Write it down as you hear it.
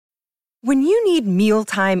When you need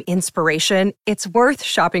mealtime inspiration, it's worth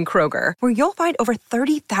shopping Kroger, where you'll find over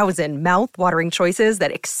 30,000 mouth-watering choices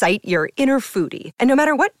that excite your inner foodie. And no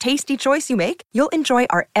matter what tasty choice you make, you'll enjoy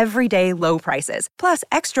our everyday low prices, plus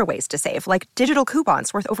extra ways to save, like digital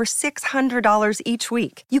coupons worth over $600 each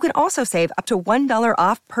week. You can also save up to $1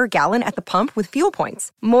 off per gallon at the pump with fuel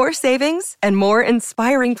points. More savings and more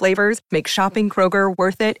inspiring flavors make shopping Kroger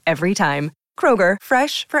worth it every time. Kroger,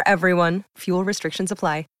 fresh for everyone. Fuel restrictions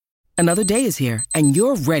apply. Another day is here, and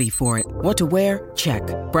you're ready for it. What to wear? Check.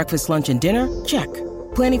 Breakfast, lunch, and dinner? Check.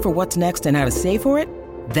 Planning for what's next and how to save for it?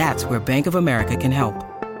 That's where Bank of America can help.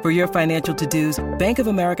 For your financial to-dos, Bank of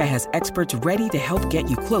America has experts ready to help get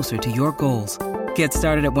you closer to your goals. Get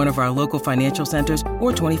started at one of our local financial centers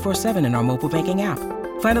or 24/7 in our mobile banking app.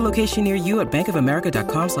 Find a location near you at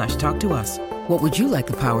bankofamerica.com/talktous. What would you like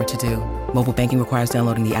the power to do? Mobile banking requires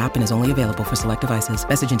downloading the app and is only available for select devices.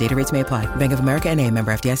 Message and data rates may apply. Bank of America N.A.,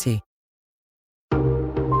 member FDIC.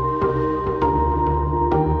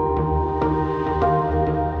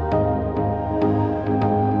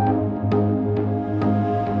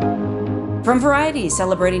 From Variety,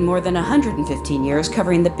 celebrating more than 115 years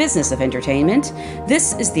covering the business of entertainment,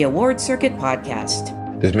 this is the Award Circuit Podcast.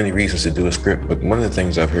 There's many reasons to do a script, but one of the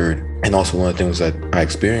things I've heard, and also one of the things that I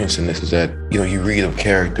experienced in this, is that, you read a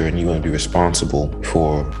character and you want to be responsible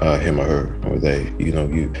for him or her or they.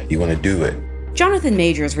 You want to do it. Jonathan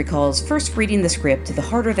Majors recalls first reading the script to The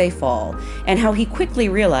Harder They Fall, and how he quickly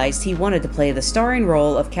realized he wanted to play the starring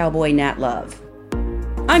role of cowboy Nat Love.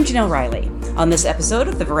 I'm Janelle Riley. On this episode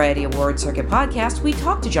of the Variety Award Circuit Podcast, we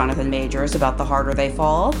talk to Jonathan Majors about The Harder They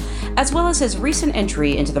Fall, as well as his recent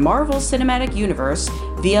entry into the Marvel Cinematic Universe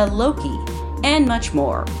via Loki, and much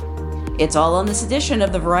more. It's all on this edition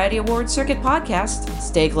of the Variety Award Circuit Podcast.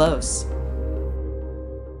 Stay close.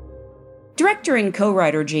 Director and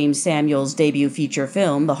co-writer James Samuel's debut feature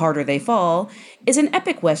film, The Harder They Fall, is an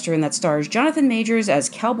epic western that stars Jonathan Majors as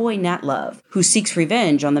cowboy Nat Love, who seeks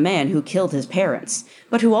revenge on the man who killed his parents,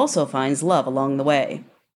 but who also finds love along the way.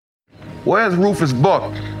 Where's Rufus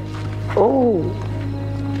Buck? Oh.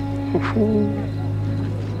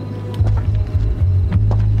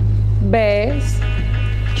 Bass.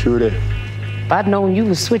 Trudy. If I'd known you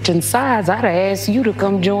was switching sides, I'd have asked you to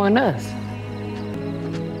come join us.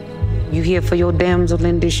 You here for your damsel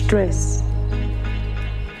in distress?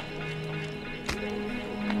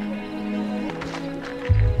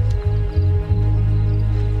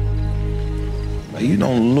 You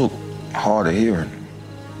don't look hard of hearing.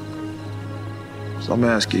 So I'm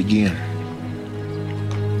gonna ask you again.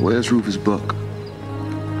 Where's Rufus Buck?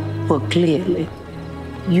 Well, clearly,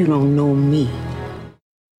 you don't know me.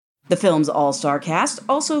 The film's all-star cast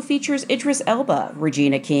also features Idris Elba,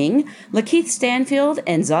 Regina King, Lakeith Stanfield,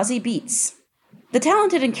 and Zazie Beetz. The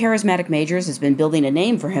talented and charismatic Majors has been building a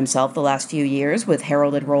name for himself the last few years with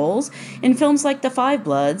heralded roles in films like The Five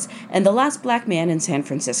Bloods and The Last Black Man in San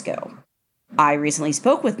Francisco. I recently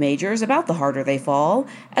spoke with Majors about The Harder They Fall,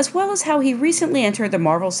 as well as how he recently entered the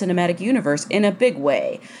Marvel Cinematic Universe in a big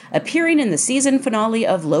way, appearing in the season finale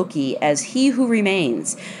of Loki as He Who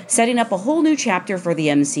Remains, setting up a whole new chapter for the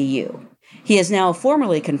MCU. He is now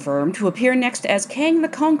formally confirmed to appear next as Kang the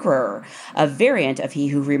Conqueror, a variant of He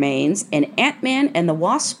Who Remains in Ant-Man and the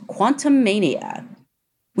Wasp: Quantumania.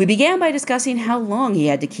 We began by discussing how long he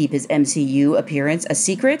had to keep his MCU appearance a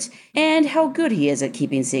secret, and how good he is at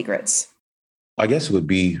keeping secrets. I guess it would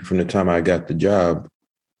be from the time I got the job,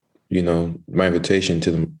 my invitation to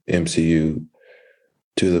the MCU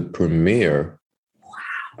to the premiere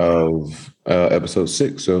of episode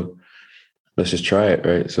 6. So let's just try it,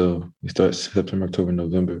 right? So we start September, October,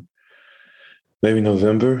 November. Maybe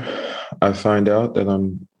November, I find out that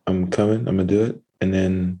I'm coming, I'm gonna do it. And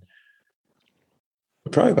then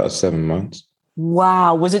probably about 7 months.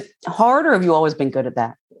 Wow. Was it hard, or have you always been good at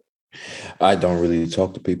that? I don't really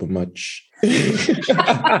talk to people much. I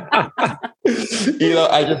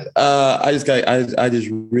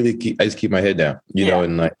just keep my head down,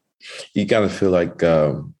 and like, you kind of feel like,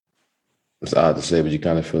 it's odd to say, but you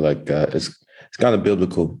kind of feel like it's kind of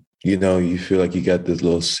biblical. You feel like you got this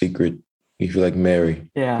little secret. You feel like Mary.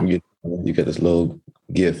 Yeah. You got this little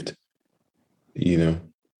gift,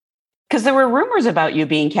 Because there were rumors about you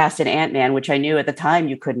being cast in Ant-Man, which I knew at the time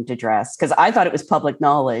you couldn't address, because I thought it was public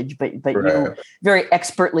knowledge, but right. You very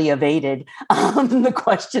expertly evaded the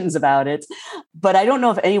questions about it. But I don't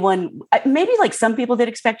know if anyone, maybe like some people did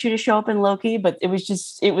expect you to show up in Loki, but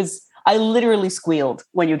I literally squealed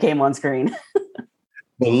when you came on screen.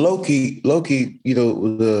 Well, Loki,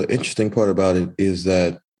 the interesting part about it is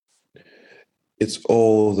that it's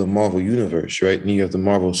all the Marvel universe, right? And you have the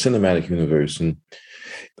Marvel Cinematic Universe, and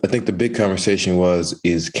I think the big conversation was,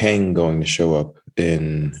 is Kang going to show up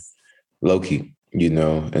in Loki?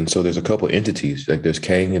 And so there's a couple entities, like there's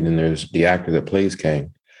Kang and then there's the actor that plays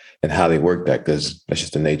Kang, and how they work that, because that's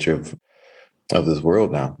just the nature of this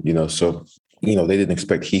world now, so, they didn't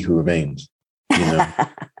expect He Who Remains, I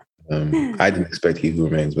didn't expect He Who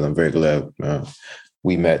Remains, but I'm very glad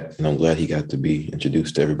we met, and I'm glad he got to be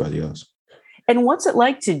introduced to everybody else. And what's it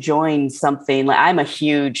like to join something like, I'm a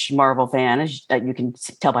huge Marvel fan, as you can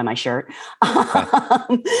tell by my shirt.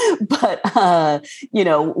 But,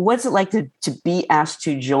 what's it like to be asked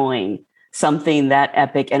to join something that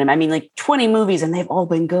epic? And I mean, like 20 movies and they've all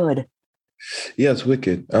been good. Yeah, it's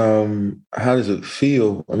wicked. How does it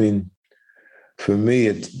feel? I mean, for me,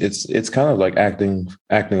 it's kind of like acting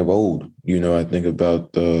of old. I think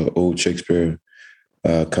about the old Shakespeare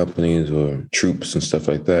companies or troupes and stuff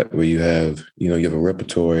like that, where you have a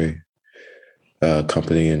repertory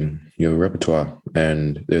company and you have a repertoire,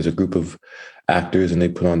 and there's a group of actors and they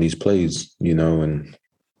put on these plays, and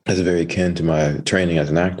that's very akin to my training as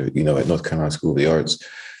an actor, at North Carolina School of the Arts.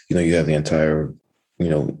 You have the entire,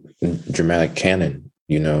 dramatic canon,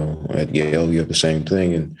 at Yale, you have the same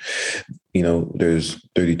thing. And, there's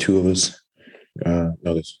 32 of us. No,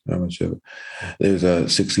 there's how much of it?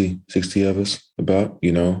 There's 60 of us about,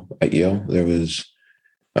 at Yale. There was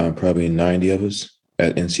probably 90 of us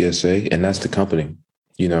at NCSA, and that's the company,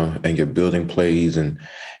 and you're building plays and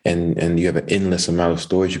you have an endless amount of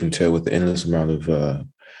stories you can tell with the endless amount of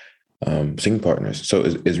singing partners. So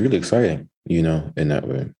it's really exciting, in that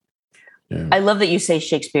way. Yeah. I love that you say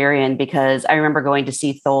Shakespearean, because I remember going to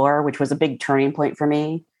see Thor, which was a big turning point for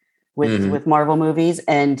me with Marvel movies,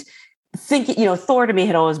 and thinking, Thor to me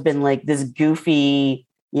had always been like this goofy,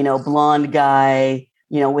 blonde guy,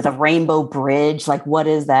 with a rainbow bridge. Like, what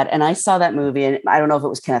is that? And I saw that movie, and I don't know if it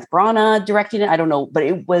was Kenneth Branagh directing it. I don't know, but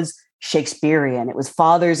it was Shakespearean. It was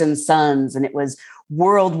fathers and sons, and it was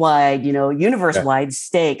worldwide, universe-wide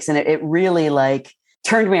stakes. And it really like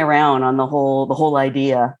turned me around on the whole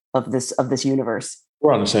idea of this universe.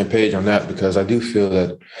 We're on the same page on that, because I do feel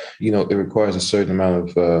that, it requires a certain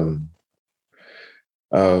amount of,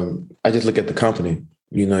 I just look at the company,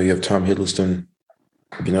 you have Tom Hiddleston,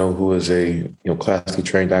 who is a, classically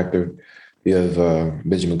trained actor. You have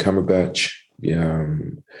Benjamin Cumberbatch,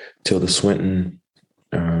 Tilda Swinton,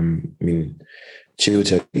 Chiwetel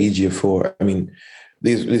Ejiofor. I mean,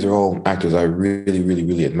 these are all actors I really, really,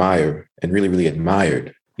 really admire and really, really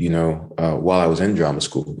admired, while I was in drama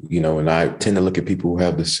school, and I tend to look at people who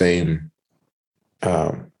have the same,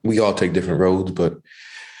 we all take different roads, but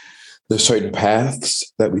there's certain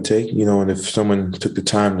paths that we take, and if someone took the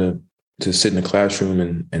time to sit in the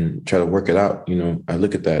classroom and try to work it out, I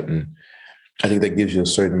look at that, and I think that gives you a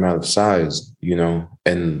certain amount of size,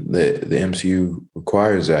 and the MCU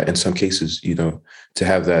requires that in some cases, to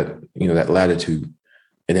have that, that latitude.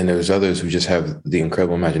 And then there's others who just have the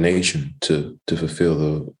incredible imagination to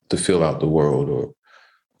fill out the world or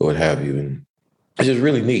what have you. And it's just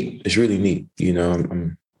really neat. It's really neat.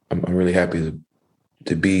 I'm really happy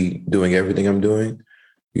to be doing everything I'm doing,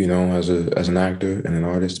 as an actor and an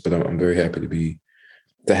artist, but I'm very happy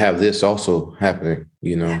to have this also happening,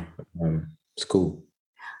 it's cool.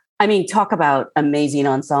 I mean, talk about amazing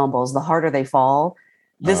ensembles. The harder they fall.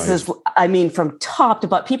 This is, from top to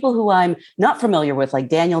bottom, people who I'm not familiar with, like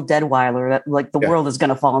Danielle Deadwyler, that like the world is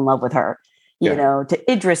going to fall in love with her, to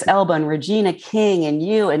Idris Elba and Regina King and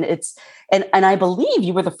you. And and I believe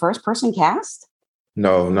you were the first person cast.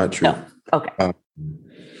 No, not true. No. Okay.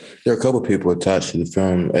 There are a couple of people attached to the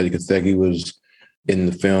film. Eddie Gathegi was in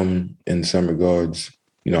the film in some regards.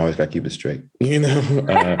 I always got to keep it straight. Was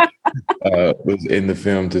in the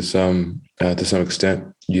film to some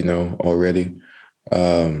extent, already.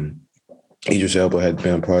 Idris Elba had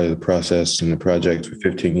been a part of the process and the project for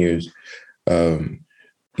 15 years. And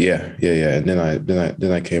then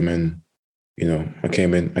I came in. I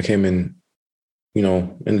came in.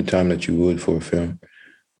 In the time that you would for a film.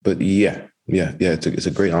 But it's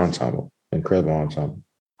a great ensemble, incredible ensemble.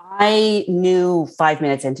 I knew 5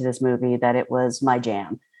 minutes into this movie that it was my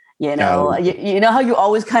jam. You know how you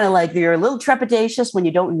always kind of like, you're a little trepidatious when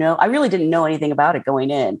you don't know. I really didn't know anything about it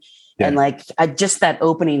going in. Yeah. And just that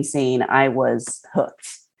opening scene, I was hooked.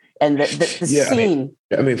 And the scene.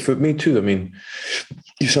 For me too.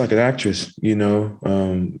 You sound like an actress, it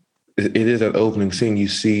is that opening scene. You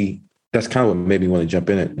see, that's kind of what made me want to jump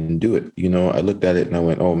in it and do it. I looked at it and I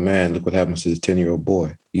went, oh man, look what happens to this 10-year-old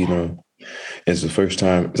boy, It's actually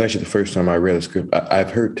the first time I read a script.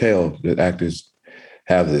 I've heard tell that actors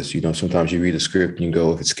have this. You know, sometimes you read a script and you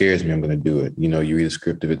go, if it scares me, I'm going to do it. You know, you read a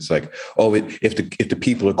script if it's like, oh, if the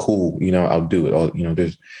people are cool, you know, I'll do it. Or, you know,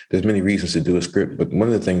 there's many reasons to do a script. But one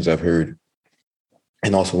of the things I've heard,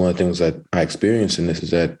 and also one of the things that I experienced in this, is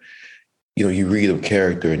that, you know, you read a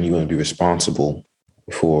character and you want to be responsible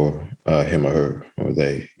for him or her or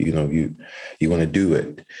they. You know, you want to do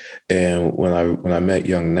it. And when I met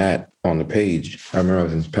young Nat on the page, I remember I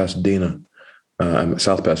was in Pasadena. I'm at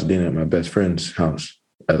South Pasadena at my best friend's house.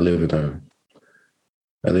 I live in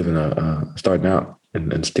starting out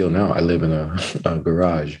and still now I live in a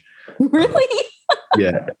garage. Really?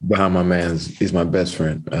 Yeah, behind my man's, he's my best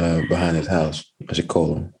friend, behind his house. I should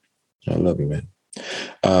call him. I love you, man.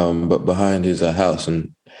 But behind his house,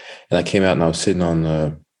 and I came out and I was sitting on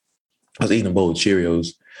I was eating a bowl of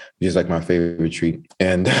Cheerios, which is like my favorite treat,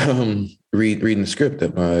 and reading the script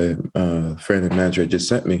that my friend and manager had just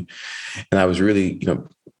sent me. And I was really, you know,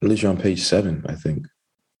 at least you're on page 7, I think.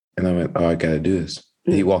 And I went, oh, I got to do this.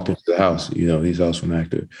 And he walked into the house, you know, he's also an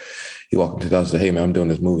actor. He walked into the house and said, hey, man, I'm doing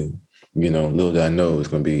this movie. You know, little did I know it's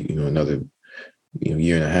going to be, you know, another, you know,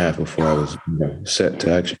 year and a half before I was, you know, set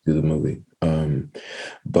to actually do the movie.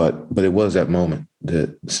 But it was that moment,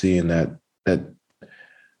 that seeing that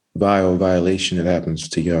violation that happens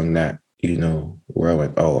to young Nat, you know, where I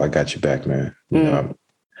went, oh, I got you back, man. You know,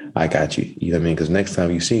 I got you. You know what I mean? Because next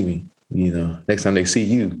time you see me, you know, next time they see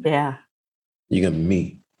you, yeah, you're gonna be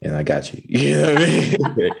me, and I got you. You know what I mean?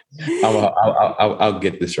 I'll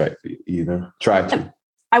get this right for you. You know, try to.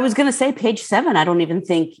 I was going to say page 7. I don't even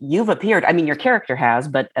think you've appeared. I mean, your character has,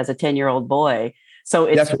 but as a 10-year-old boy. So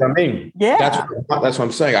it's, that's what I mean. Yeah, that's what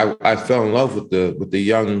I'm saying. I fell in love with the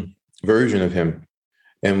young version of him,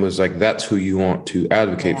 and was like, that's who you want to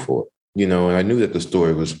advocate for. You know, and I knew that the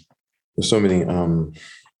story was, there's so many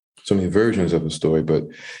versions of the story, but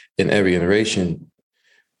in every iteration,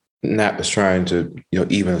 Nat was trying to, you know,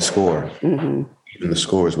 even the score. Mm-hmm. Even the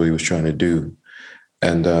score is what he was trying to do,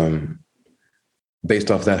 and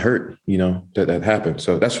based off that hurt, you know, that happened.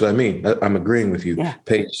 So that's what I mean. I'm agreeing with you. Yeah.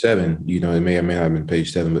 Page 7, you know, it may or may not have been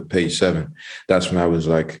page 7, but page 7, that's when I was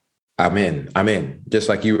like, I'm in. Just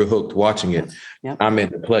like you were hooked watching it. Yep. I'm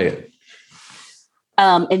in to play it.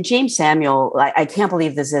 And James Samuel, I can't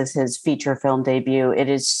believe this is his feature film debut. It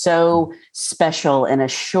is so special and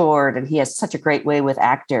assured, and he has such a great way with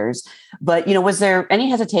actors. But, you know, was there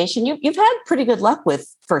any hesitation? You've had pretty good luck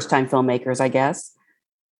with first-time filmmakers, I guess.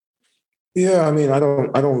 Yeah, I mean, I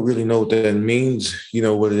don't really know what that means. You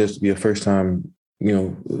know, what it is to be a first-time, you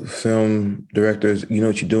know, film director. You know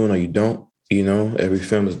what you're doing or you don't. You know, every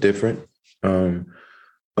film is different.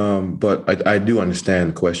 But I do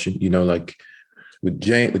understand the question. You know, like with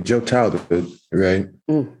Joe Talbot, right?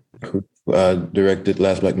 Who directed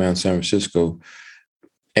Last Black Man in San Francisco,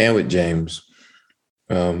 and with James,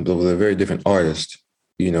 they're very different artists.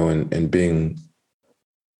 You know, and being,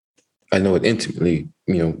 I know it intimately,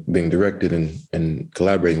 you know, being directed and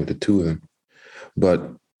collaborating with the two of them. But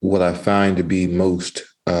what I find to be most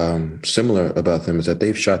similar about them is that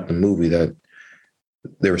they've shot the movie that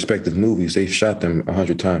their respective movies, they've shot them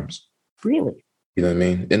 100 times. Really? You know what I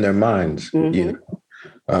mean? In their minds. Mm-hmm. You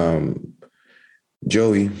know?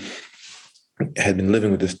 Joey had been living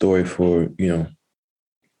with this story for, you know,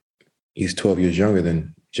 he's 12 years younger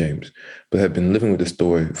than James, but had been living with the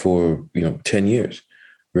story for, you know, 10 years,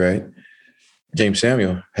 right? James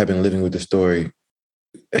Samuel had been living with the story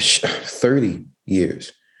 30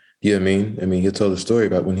 years. You know what I mean? I mean, he'll tell the story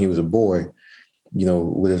about when he was a boy, you know,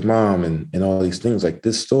 with his mom and all these things. Like,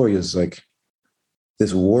 this story is like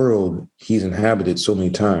this world he's inhabited so many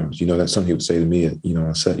times. You know, that's something he would say to me, you know,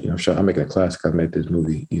 on set, you know, I'm making a classic. I've made this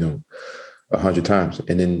movie, you know, 100 times.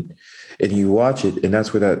 And you watch it, and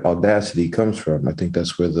that's where that audacity comes from. I think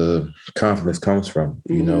that's where the confidence comes from.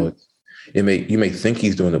 Mm-hmm. You know, you may think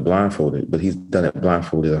he's doing it blindfolded, but he's done it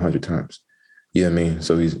blindfolded 100 times. You know what I mean?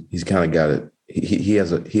 So he's kind of got it. He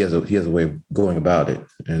has a way of going about it.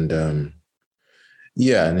 And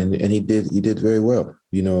yeah, and he did very well.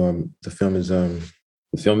 You know, the film is,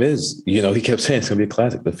 you know, he kept saying it's gonna be a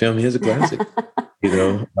classic. The film is a classic. You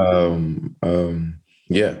know,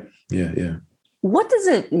 yeah. What does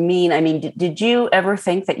it mean? I mean, did you ever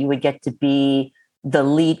think that you would get to be the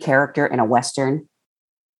lead character in a Western?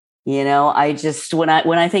 You know, I just, when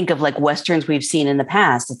I think of like Westerns we've seen in the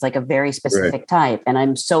past, it's like a very specific type. And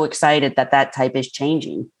I'm so excited that type is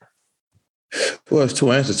changing. Well, there's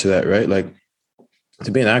two answers to that, right? Like,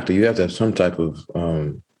 to be an actor, you have to have some type of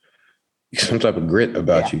grit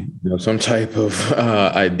about you, you know, some type of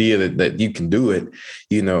idea that you can do it,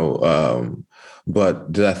 you know.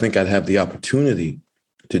 But did I think I'd have the opportunity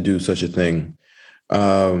to do such a thing?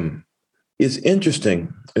 It's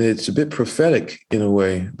interesting. It's a bit prophetic in a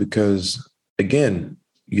way because, again,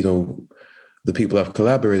 the people I've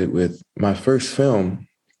collaborated with, my first film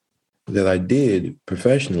that I did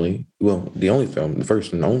professionally, well, the only film, the first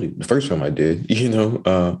film I did,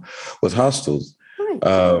 was Hostiles,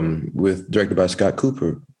 directed by Scott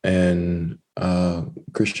Cooper, and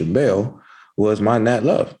Christian Bale was my Nat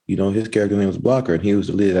Love. His character name was Blocker, and he was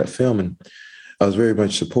the lead of that film, and I was very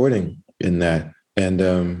much supporting in that.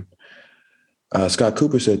 And Scott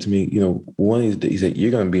Cooper said to me, one of these days, he said,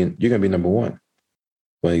 "You're gonna be number one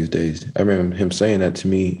one of these days." I remember him saying that to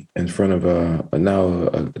me in front of now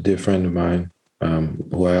a dear friend of mine,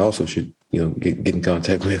 who I also should get in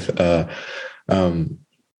contact with.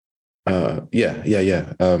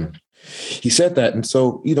 He said that, and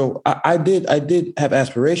so I did have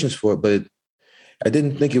aspirations for it, but I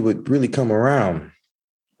didn't think it would really come around,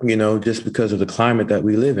 just because of the climate that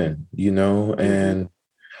we live in, and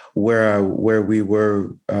where we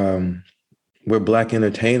were, we're Black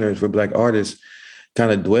entertainers, we're Black artists,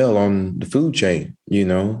 kind of dwell on the food chain,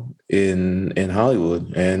 in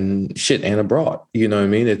Hollywood and abroad. You know what I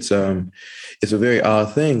mean? It's a very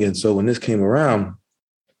odd thing. And so when this came around,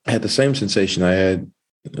 I had the same sensation I had,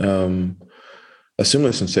 a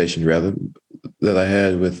similar sensation rather, that I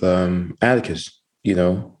had with Atticus,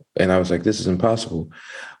 and I was like, this is impossible.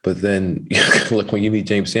 But then look, when you meet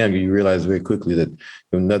James Samuel, you realize very quickly that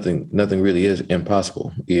nothing really is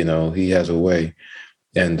impossible. He has a way.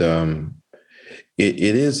 And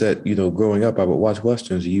it is that, growing up, I would watch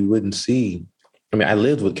Westerns. You wouldn't see, I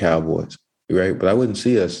lived with cowboys, right? But I wouldn't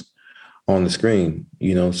see us on the screen,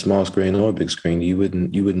 small screen or big screen. You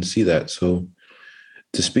wouldn't see that. So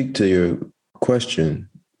to speak to your question,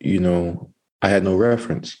 I had no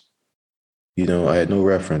reference. I had no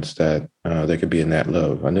reference that there could be a Nat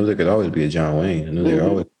Love. I knew there could always be a John Wayne. I knew there could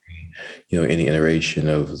always be, any iteration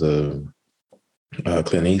of the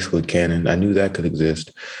Clint Eastwood canon. I knew that could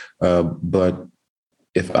exist. But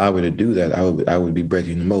if I were to do that, I would be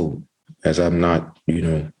breaking the mold, as I'm not,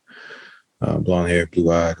 blonde hair,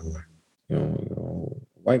 blue eyed, or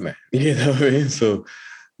white man. What I mean? So,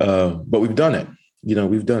 but we've done it.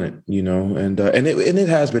 We've done it. And it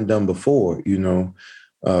has been done before.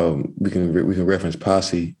 We can reference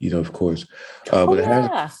Posse, of course, but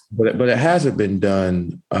it hasn't been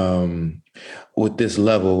done with this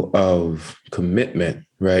level of commitment,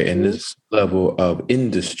 right? And this level of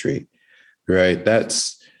industry, right?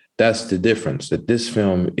 That's the difference. That this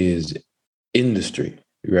film is industry,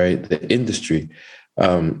 right? The industry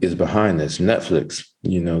is behind this. Netflix,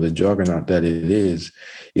 the juggernaut that it is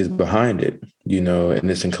behind it,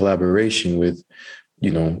 and it's in collaboration with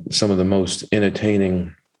some of the most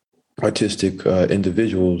entertaining artistic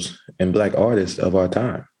individuals and Black artists of our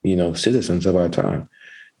time, citizens of our time,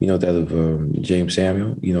 that of James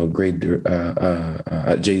Samuel, great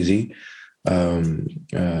Jay-Z.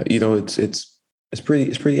 It's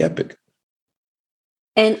pretty epic.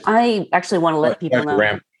 And I actually want to let people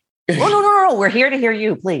know. No. We're here to hear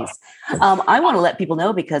you, please. I want to let people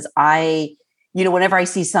know because whenever I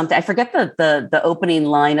see something, I forget the opening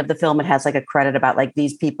line of the film. It has like a credit about like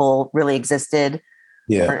these people really existed,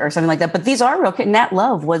 or something like that. But these are real. Nat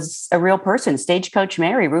Love was a real person. Stagecoach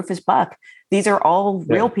Mary, Rufus Buck. These are all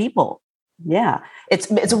real people. Yeah, it's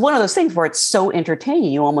one of those things where it's so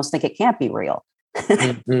entertaining, you almost think it can't be real.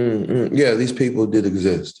 Yeah, these people did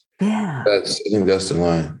exist. Yeah, I think that's the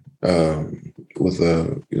line with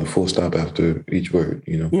a full stop after each word.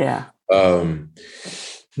 Yeah.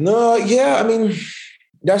 No, yeah,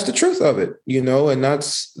 that's the truth of it, and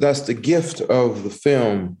that's the gift of the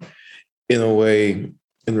film in a way,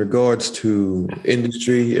 in regards to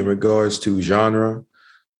industry, in regards to genre,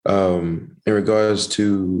 in regards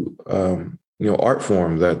to art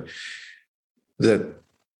form, that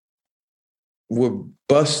we're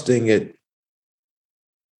busting it,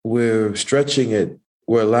 we're stretching it,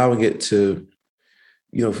 we're allowing it to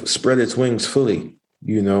spread its wings fully.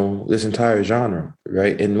 This entire genre,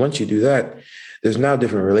 right? And once you do that, there's now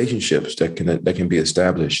different relationships that can be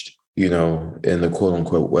established, in the quote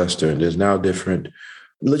unquote Western. There's now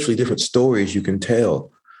literally different stories you can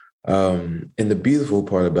tell. And the beautiful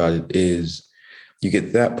part about it is you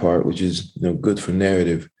get that part, which is, good for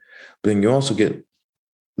narrative, but then you also get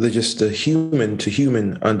the human to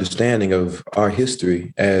human understanding of our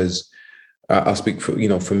history as I'll speak for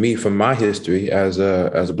me, from my history as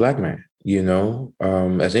a Black man.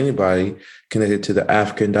 As anybody connected to the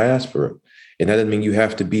African diaspora. And that doesn't mean you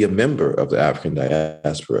have to be a member of the African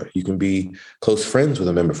diaspora. You can be close friends with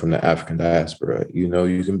a member from the African diaspora. You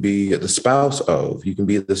can be the spouse of, you can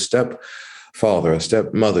be the stepfather, a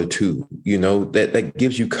stepmother to, that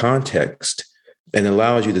gives you context and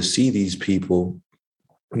allows you to see these people,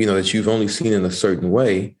 that you've only seen in a certain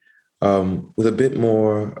way, with a bit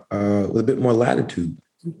more latitude.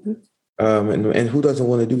 Mm-hmm. And who doesn't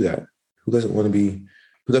want to do that? Who doesn't want to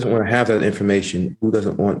have that information? Who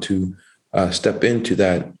doesn't want to step into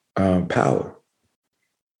that power?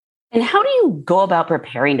 And how do you go about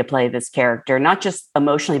preparing to play this character, not just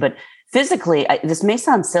emotionally, but physically? This may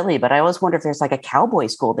sound silly, but I always wonder if there's like a cowboy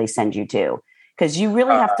school they send you to, because you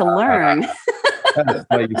really have to learn. That's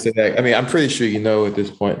why you say that. I mean, I'm pretty sure at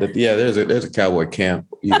this point that there's a cowboy camp,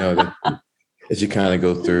 that you kind of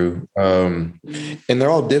go through, and they're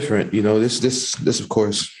all different. This of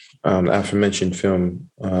course, the aforementioned film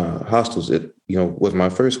Hostels. It was my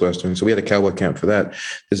first Western, so we had a cowboy camp for that.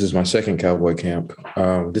 This is my second cowboy camp.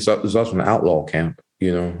 This is also an outlaw camp.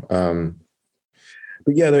 But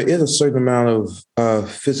yeah, there is a certain amount of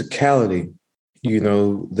physicality,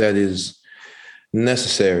 that is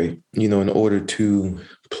necessary, in order to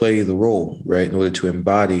play the role, right? In order to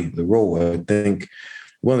embody the role. I think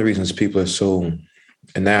one of the reasons people are so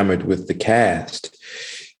enamored with the cast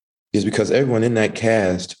is because everyone in that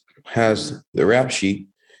cast has the rap sheet,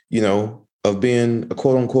 of being a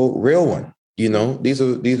quote unquote real one. These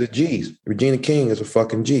are G's. Regina King is a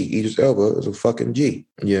fucking G. Idris Elba is a fucking G.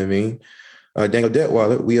 You know what I mean? Daniel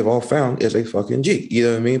Detweiler, we have all found, is a fucking G. You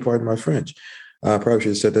know what I mean? Pardon my French. I probably should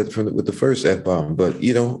have said that with the first F-bomb, but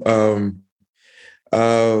R.J.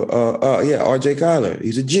 Kyler,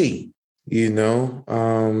 he's a G.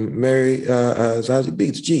 Mary Zazie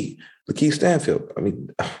Beetz, G. Lakeith Stanfield, I mean,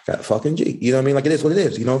 that fucking G. You know what I mean? Like, it is what it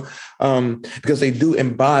is. Because they do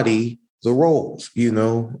embody the roles.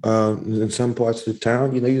 In some parts of the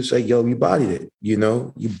town, you say, "Yo, you bodied it." You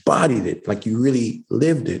bodied it, like you really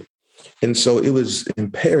lived it. And so it was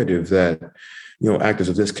imperative that actors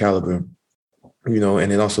of this caliber,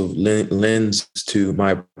 and it also lends to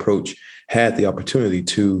my approach, had the opportunity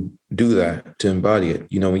to do that, to embody it.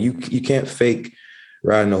 You can't fake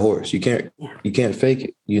riding a horse. You can't fake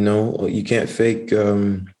it. You can't fake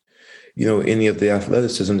any of the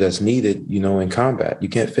athleticism that's needed, in combat. You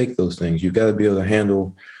can't fake those things. You've got to be able to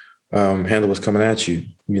handle what's coming at you.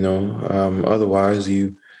 Otherwise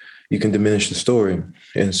you can diminish the story.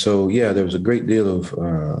 And so, yeah, there was a great deal of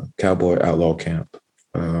cowboy outlaw camp.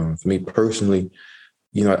 For me personally,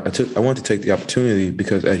 I wanted to take the opportunity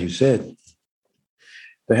because, as you said,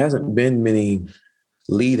 there hasn't been many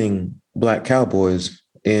leading Black cowboys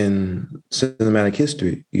in cinematic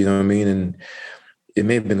history. You know what I mean? And it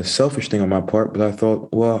may have been a selfish thing on my part, but I thought,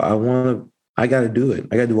 well, I got to do it.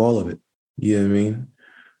 I got to do all of it. You know what I mean?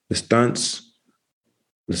 The stunts,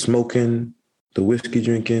 the smoking, the whiskey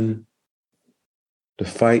drinking, the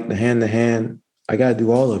fight, the hand to hand. I got to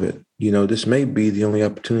do all of it. This may be the only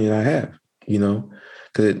opportunity I have, because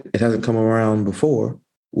it hasn't come around before.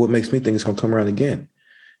 What makes me think it's going to come around again?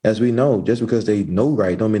 As we know, just because they know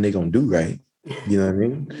right don't mean they're going to do right. You know what I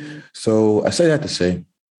mean? So I say that to say,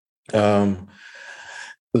 it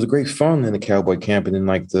was a great fun in the cowboy camp, and then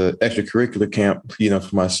like the extracurricular camp,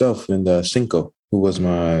 for myself and Cinco, who was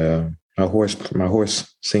my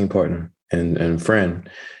horse scene partner and friend.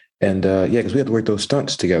 And because we had to work those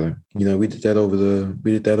stunts together. We did that over the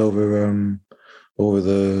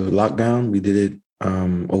lockdown. We did it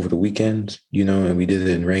over the weekends, and we did it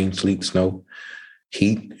in rain, sleet, snow,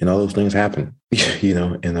 heat, and all those things happen,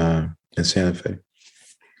 in Santa Fe.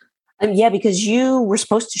 Yeah, because you were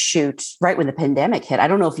supposed to shoot right when the pandemic hit. I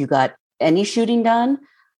don't know if you got any shooting done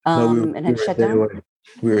and had shut down.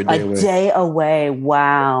 We were a day away.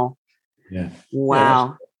 Wow. Yeah.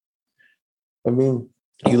 Wow. Yeah, I mean,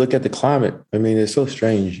 you look at the climate. I mean, it's so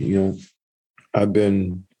strange. I've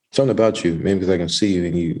been something about you, maybe because I can see you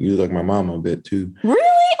and you look like my mom a bit too. Really?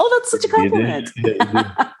 Oh, that's such a compliment.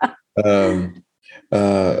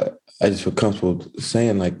 I just feel comfortable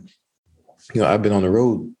saying, like, I've been on the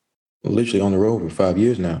road, literally on the road for 5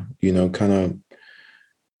 years now, just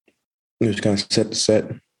kind of set to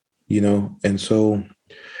set, and so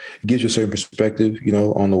it gives you a certain perspective,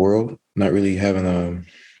 on the world, not really having a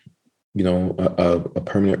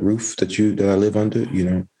permanent roof that I live under,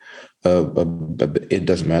 it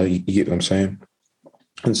doesn't matter. You get what I'm saying?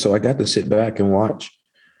 And so I got to sit back and watch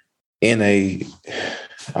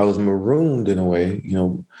I was marooned in a way,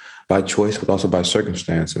 by choice, but also by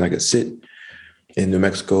circumstance. And I could sit in New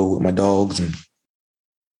Mexico with my dogs and,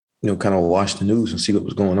 kind of watch the news and see what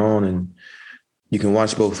was going on. And you can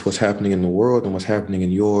watch both what's happening in the world and what's happening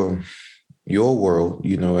in your world,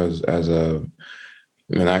 as an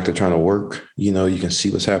actor trying to work, you can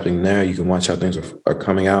see what's happening there. You can watch how things are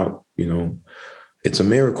coming out. It's a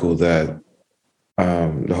miracle that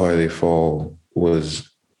The Harder They Fall was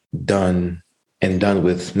done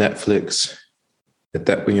with Netflix At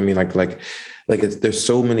that, you mean there's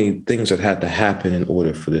so many things that had to happen in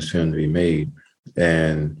order for this film to be made,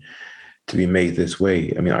 and to be made this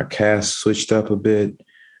way. I mean, our cast switched up a bit.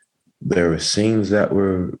 There were scenes that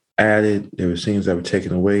were added. There were scenes that were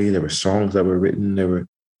taken away. There were songs that were written. There were,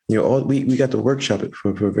 we got to workshop it for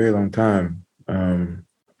a very long time.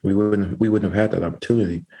 We wouldn't have had that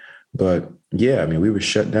opportunity. But yeah, I mean, we were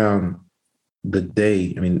shut down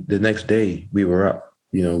the next day we were up.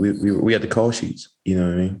 We had the call sheets. You know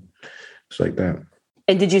what I mean? It's like that.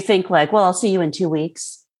 And did you think like, well, I'll see you in 2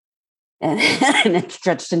 weeks, and it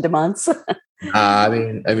stretched into months? I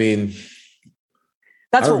mean,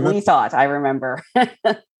 that's what we thought. I remember.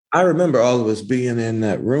 I remember all of us being in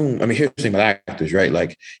that room. I mean, here's the thing about actors, right?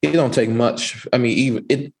 Like, it don't take much. I mean,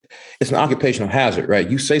 it's an occupational hazard, right?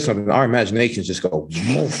 You say something, our imaginations just go,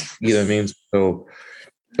 woof, you know what I mean? So,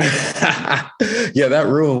 yeah, that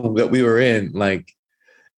room that we were in, like,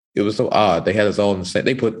 it was so odd. They had us all in the same.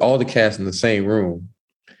 They put all the cast in the same room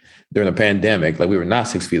during a pandemic. Like, we were not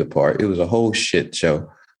 6 feet apart. It was a whole shit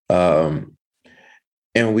show, and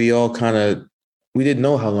we all we didn't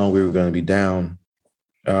know how long we were going to be down,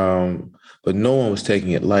 but no one was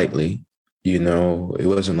taking it lightly. It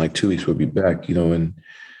wasn't like 2 weeks we'll be back. And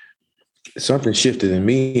something shifted in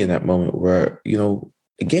me in that moment where,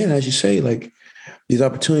 again, as you say, like, these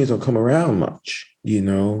opportunities don't come around much.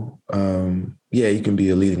 Yeah, you can be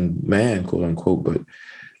a leading man, quote unquote, but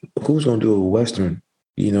who's going to do a Western,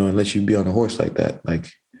 unless you be on a horse like that? Like,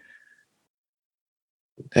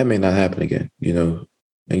 that may not happen again,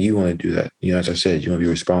 and you want to do that. As I said, you want to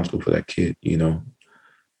be responsible for that kid,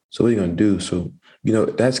 So what are you going to do? So,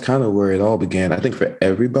 that's kind of where it all began. I think for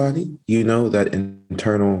everybody, that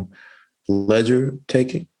internal ledger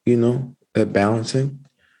taking, that balancing.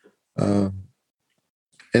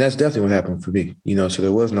 And that's definitely what happened for me, so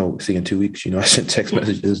there was no see in 2 weeks. I sent text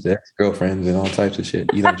messages to ex-girlfriends and all types of shit.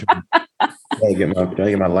 I get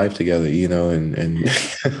my life together, and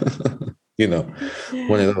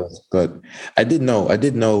one of those. But I did know, I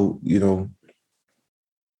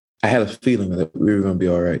had a feeling that we were going to be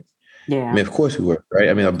all right. Yeah. I mean, of course we were, right?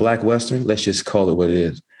 I mean, a Black Western, let's just call it what it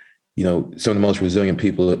is. Some of the most resilient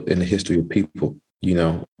people in the history of people,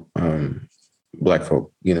 Black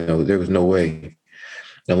folk, there was no way,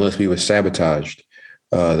 unless we were sabotaged,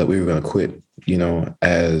 that we were going to quit,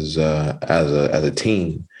 as a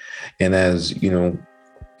team. And as,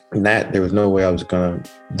 that there was no way I was going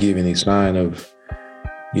to give any sign of,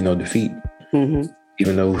 defeat,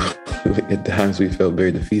 even though at times we felt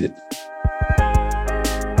very defeated.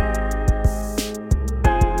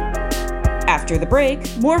 After the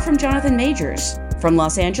break, more from Jonathan Majors. From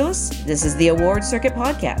Los Angeles, this is the Award Circuit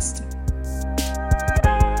Podcast.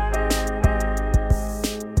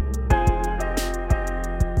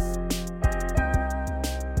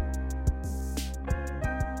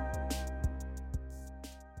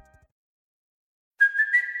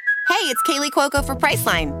 Hey, it's Kaylee Cuoco for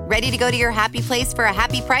Priceline. Ready to go to your happy place for a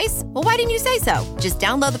happy price? Well, why didn't you say so? Just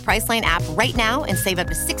download the Priceline app right now and save up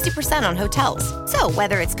to 60% on hotels. So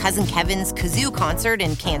whether it's Cousin Kevin's Kazoo Concert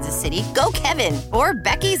in Kansas City, go Kevin, or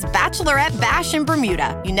Becky's Bachelorette Bash in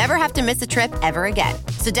Bermuda, you never have to miss a trip ever again.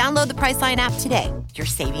 So download the Priceline app today. Your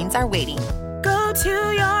savings are waiting. Go to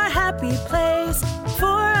your happy place for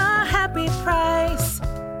a happy price.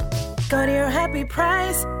 Go to your happy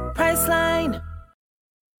price, Priceline.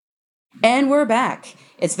 And we're back.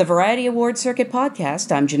 It's the Variety Award Circuit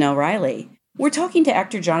Podcast. I'm Janelle Riley. We're talking to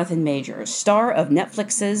actor Jonathan Majors, star of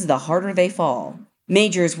Netflix's The Harder They Fall.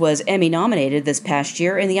 Majors was Emmy nominated this past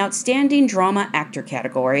year in the Outstanding Drama Actor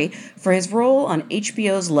category for his role on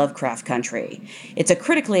HBO's Lovecraft Country. It's a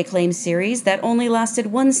critically acclaimed series that only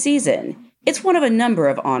lasted one season. It's one of a number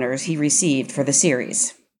of honors he received for the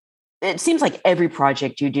series. It seems like every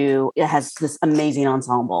project you do, it has this amazing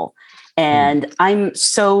ensemble. And I'm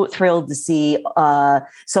so thrilled to see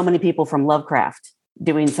so many people from Lovecraft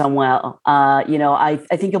doing so well. I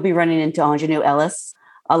think you'll be running into Ingenue Ellis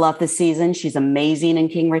a lot this season. She's amazing in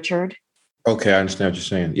King Richard. Okay, I understand what you're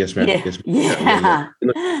saying. Yes, ma'am. Yeah. Yes, ma'am.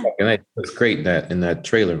 It looks great in that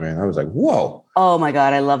trailer, man. I was like, whoa. Oh my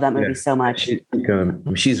God, I love that movie so much.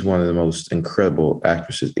 She's one of the most incredible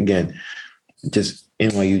actresses. Again, just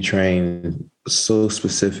NYU trained, so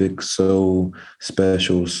specific, so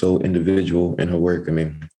special, so individual in her work. I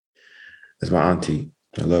mean, that's my auntie.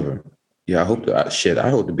 I love her. Yeah, I hope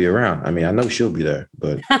to be around. I mean, I know she'll be there,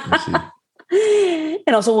 but let's see.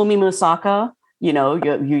 And also Wumi Musaka, you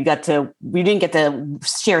didn't get to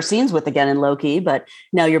share scenes with again in Loki, but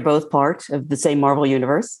now you're both part of the same Marvel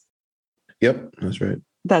universe. Yep, that's right.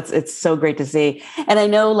 It's so great to see. And I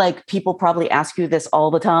know like people probably ask you this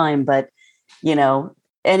all the time, but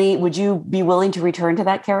Would you be willing to return to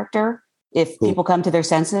that character if people come to their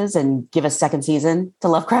senses and give a second season to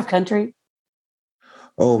Lovecraft Country?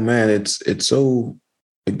 Oh man, it's so,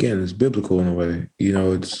 again, it's biblical in a way.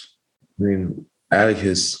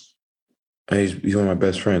 Atticus, he's one of my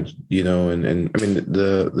best friends, and I mean,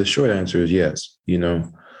 the short answer is yes,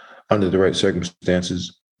 under the right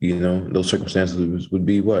circumstances, those circumstances would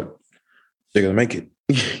be what? They're going to make it,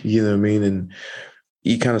 you know what I mean? And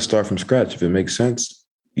you kind of start from scratch. If it makes sense,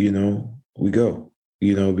 we go,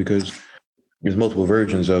 because there's multiple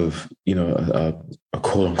versions of, a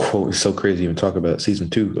quote unquote, it's so crazy to even talk about season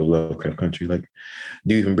 2 of Lovecraft Country. Like,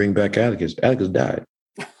 do you even bring back Atticus? Atticus died.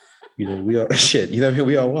 We all we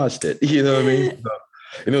all watched it. You know what I mean?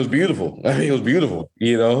 And it was beautiful. I mean, it was beautiful.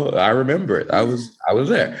 I remember it. I was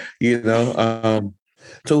there.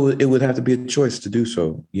 So it would have to be a choice to do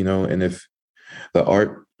so. And if the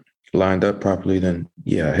art lined up properly, then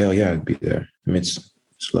yeah, hell yeah, I'd be there. I mean, it's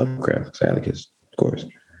Lovecraft, it's Atticus, of course.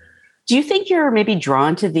 Do you think you're maybe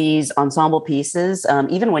drawn to these ensemble pieces,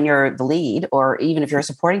 even when you're the lead, or even if you're a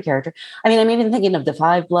supporting character? I mean, I'm even thinking of the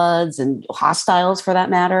Five Bloods and Hostiles, for that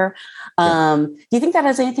matter. Do you think that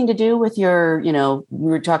has anything to do with your,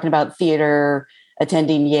 we were talking about theater,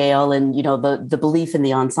 attending Yale, and the belief in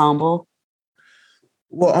the ensemble?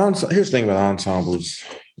 Well, here's the thing about ensembles,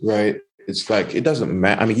 right? It's like, it doesn't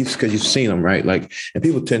matter. I mean, because you've seen them, right? Like, and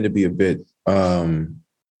people tend to be a bit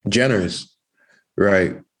generous,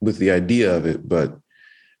 right, with the idea of it, but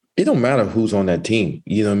it don't matter who's on that team.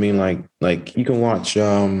 You know what I mean? Like you can watch,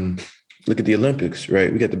 look at the Olympics,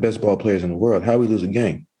 right? We got the best ball players in the world. How we lose a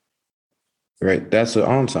game, right? That's an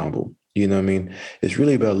ensemble. You know what I mean? It's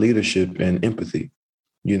really about leadership and empathy,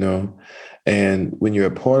 and when you're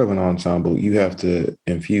a part of an ensemble, you have to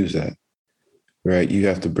infuse that, right? You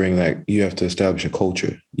have to bring that, you have to establish a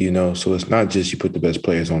culture, so it's not just you put the best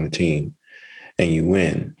players on the team and you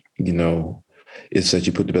win, it's that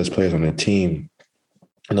you put the best players on the team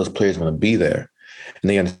and those players want to be there and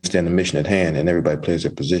they understand the mission at hand and everybody plays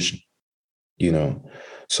their position,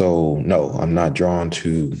 So no, I'm not drawn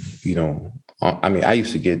to, I mean, I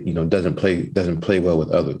used to get, doesn't play well with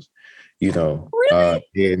others, Really?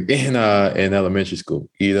 in elementary school,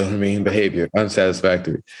 you know what I mean? Behavior,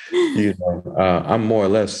 unsatisfactory, I'm more or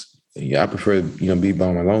less, I prefer, be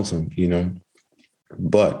by my lonesome,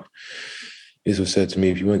 but it was said to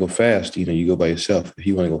me, if you want to go fast, you go by yourself. If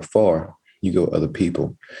you want to go far, you go with other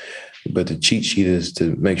people. But the cheat sheet is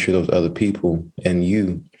to make sure those other people and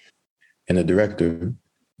you and the director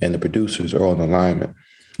and the producers are all in alignment,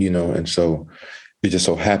 and so it just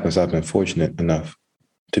so happens I've been fortunate enough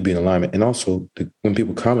to be in alignment. And also, when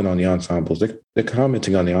people comment on the ensembles, they're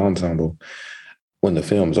commenting on the ensemble when the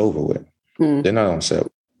film's over with. They're not on set.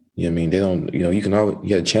 You know what I mean? They don't, you can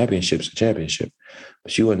always, a championship's a championship,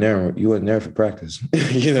 but you weren't there for practice.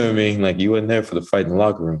 You know what I mean? Like, you weren't there for the fight in the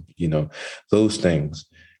locker room, those things,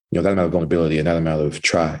 that amount of vulnerability and that amount of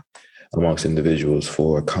try amongst individuals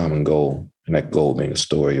for a common goal, and that goal being a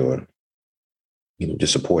story or,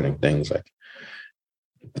 just supporting things, like,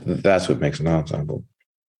 that's what makes an ensemble.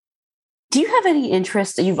 Do you have any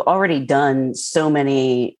interest? You've already done so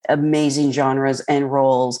many amazing genres and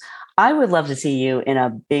roles. I would love to see you in a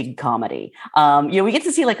big comedy. We get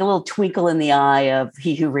to see like a little twinkle in the eye of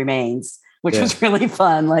He Who Remains, which was really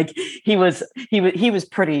fun. Like, he was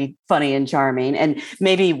pretty funny and charming, and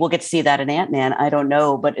maybe we'll get to see that in Ant-Man. I don't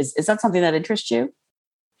know, but is that something that interests you?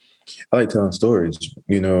 I like telling stories.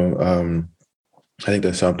 I think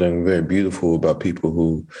there's something very beautiful about people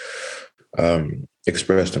who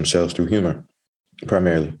express themselves through humor,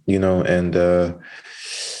 primarily. And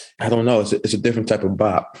I don't know. It's a different type of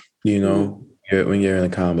bop. When you're in a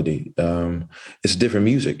comedy, it's different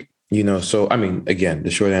music, so, I mean, again,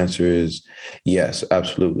 the short answer is yes,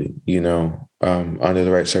 absolutely. Under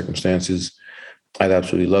the right circumstances, I'd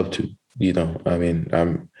absolutely love to, I mean,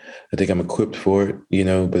 I think I'm equipped for it,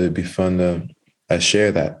 but it'd be fun to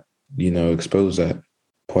share that, expose that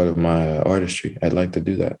part of my artistry. I'd like to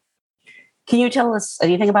do that. Can you tell us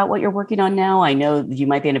anything about what you're working on now? I know you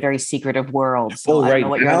might be in a very secretive world, so I don't know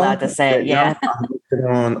what you're allowed to say. Yeah.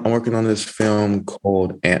 I'm working on this film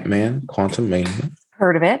called Ant-Man, Quantumania.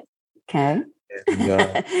 Heard of it. Okay.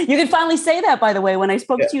 And, you can finally say that, by the way, when I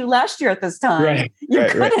spoke to you last year at this time. You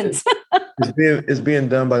couldn't. It's being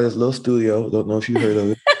done by this little studio. Don't know if you heard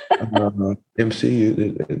of it.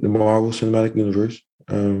 MCU, the Marvel Cinematic Universe.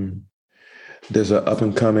 There's an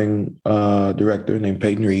up-and-coming director named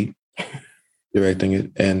Peyton Reed directing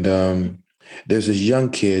it. And there's this young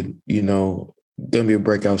kid, going to be a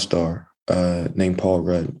breakout star named Paul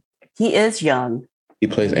Rudd. He is young. He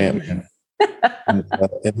plays Ant-Man. And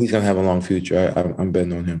he's gonna have a long future. I'm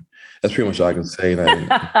betting on him. That's pretty much all I can say.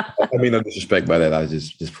 I mean, no disrespect by that. I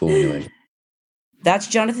just fooling you. That's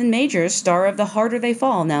Jonathan Majors, star of The Harder They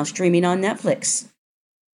Fall, now streaming on Netflix.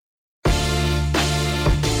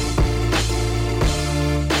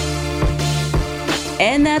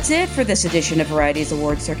 And that's it for this edition of Variety's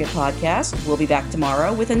Award Circuit podcast. We'll be back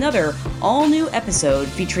tomorrow with another all-new episode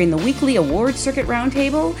featuring the weekly Award Circuit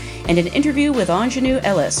Roundtable and an interview with Ingenue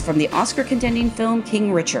Ellis from the Oscar-contending film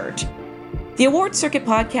King Richard. The Award Circuit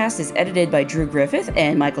podcast is edited by Drew Griffith,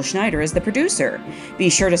 and Michael Schneider is the producer. Be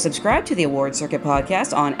sure to subscribe to the Award Circuit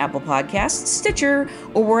podcast on Apple Podcasts, Stitcher,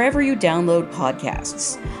 or wherever you download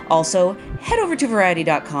podcasts. Also, head over to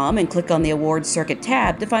Variety.com and click on the Award Circuit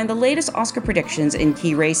tab to find the latest Oscar predictions in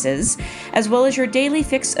key races, as well as your daily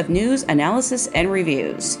fix of news, analysis, and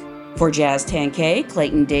reviews. For Jazz Tankay,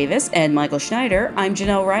 Clayton Davis, and Michael Schneider, I'm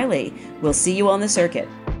Janelle Riley. We'll see you on the circuit.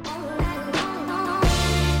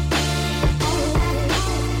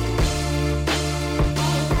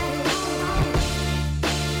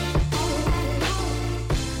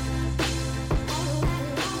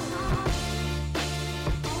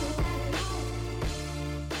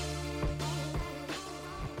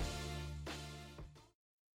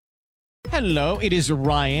 Hello, it is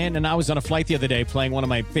Ryan, and I was on a flight the other day playing one of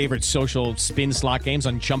my favorite social spin slot games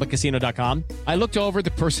on ChumbaCasino.com. I looked over the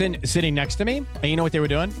person sitting next to me, and you know what they were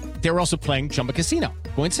doing? They were also playing Chumba Casino.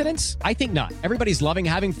 Coincidence? I think not. Everybody's loving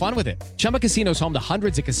having fun with it. Chumba Casino is home to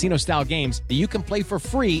hundreds of casino-style games that you can play for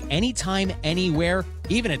free anytime, anywhere,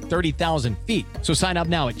 even at 30,000 feet. So sign up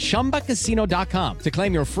now at ChumbaCasino.com to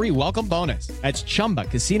claim your free welcome bonus. That's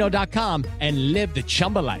ChumbaCasino.com and live the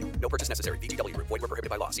Chumba life. No purchase necessary. VGW. Void where prohibited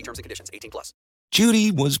by law. See terms and conditions. 18+.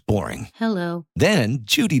 Judy was boring. Hello. Then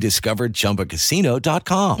Judy discovered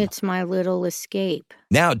ChumbaCasino.com. It's my little escape.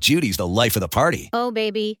 Now Judy's the life of the party. Oh,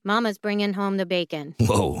 baby, mama's bringing home the bacon.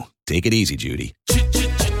 Whoa, take it easy, Judy.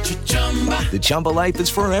 The Chumba life is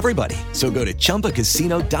for everybody. So go to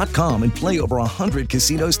ChumbaCasino.com and play over 100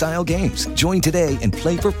 casino-style games. Join today and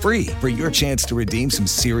play for free for your chance to redeem some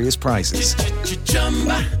serious prizes.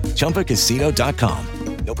 ChumbaCasino.com.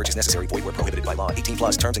 No purchase necessary. Void where prohibited by law.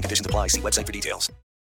 18+. Terms and conditions apply. See website for details.